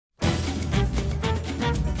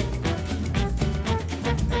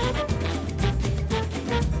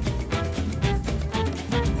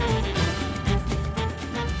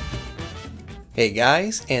Hey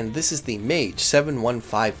guys, and this is the Mage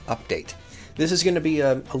 715 update. This is going to be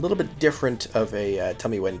a little bit different of a Tell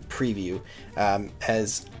Me When preview,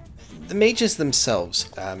 as the mages themselves,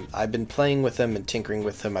 I've been playing with them and tinkering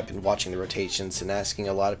with them. I've been watching the rotations and asking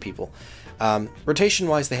a lot of people.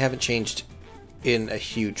 Rotation-wise, they haven't changed in a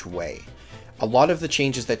huge way. A lot of the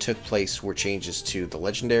changes that took place were changes to the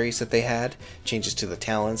legendaries that they had, changes to the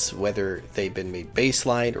talents, whether they've been made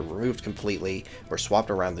baseline or removed completely or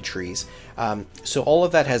swapped around the trees. So all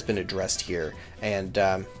of that has been addressed here, and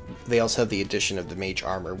they also have the addition of the Mage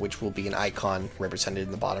armor, which will be an icon represented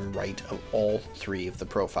in the bottom right of all three of the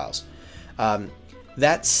profiles.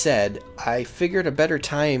 That said, I figured a better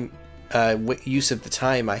time use of the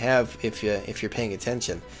time I have, if you're paying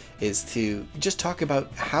attention, is to just talk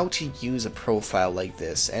about how to use a profile like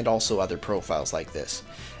this and also other profiles like this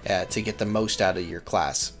to get the most out of your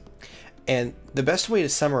class. And the best way to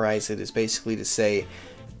summarize it is basically to say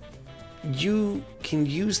you can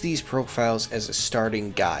use these profiles as a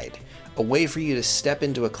starting guide, a way for you to step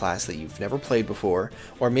into a class that you've never played before,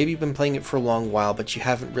 or maybe you've been playing it for a long while but you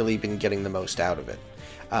haven't really been getting the most out of it.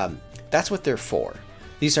 That's what they're for.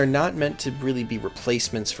 These are not meant to really be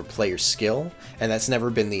replacements for player skill, and that's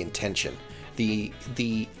never been the intention. The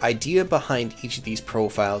idea behind each of these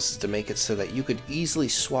profiles is to make it so that you could easily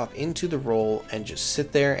swap into the role and just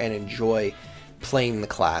sit there and enjoy playing the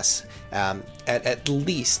class at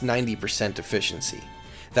least 90% efficiency.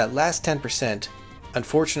 That last 10%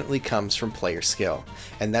 unfortunately comes from player skill,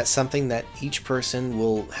 and that's something that each person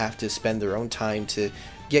will have to spend their own time to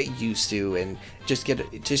get used to and just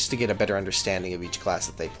to get a better understanding of each class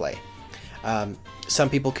that they play. Some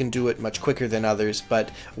people can do it much quicker than others,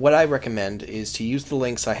 but what I recommend is to use the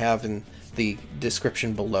links I have in the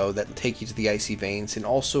description below that take you to the Icy Veins, and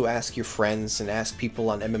also ask your friends and ask people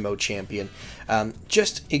on MMO Champion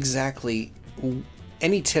just exactly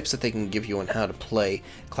any tips that they can give you on how to play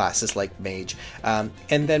classes like Mage. And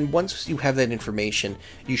then once you have that information,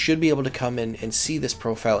 you should be able to come in and see this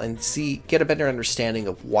profile and get a better understanding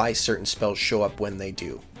of why certain spells show up when they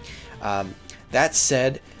do. That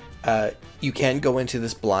said, you can go into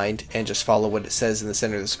this blind and just follow what it says in the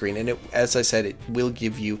center of the screen, and as I said, it will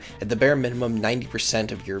give you at the bare minimum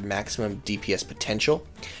 90% of your maximum DPS potential.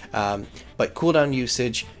 But cooldown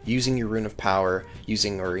usage, using your Rune of Power,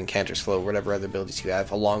 or Incanter's Flow, whatever other abilities you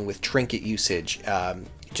have, along with trinket usage,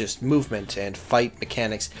 just movement and fight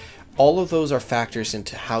mechanics, all of those are factors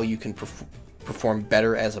into how you can perform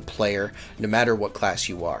better as a player, no matter what class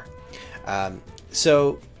you are.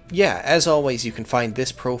 So yeah, as always, you can find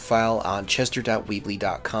this profile on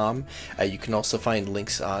chesder.weebly.com. You can also find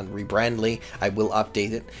links on Rebrandly. I will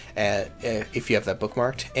update it if you have that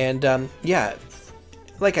bookmarked. And yeah,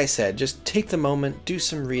 like I said, just take the moment, do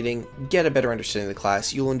some reading, get a better understanding of the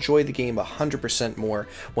class. You'll enjoy the game 100% more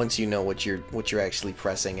once you know what you're actually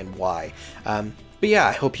pressing and why. But yeah,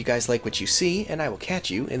 I hope you guys like what you see, and I will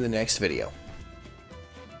catch you in the next video.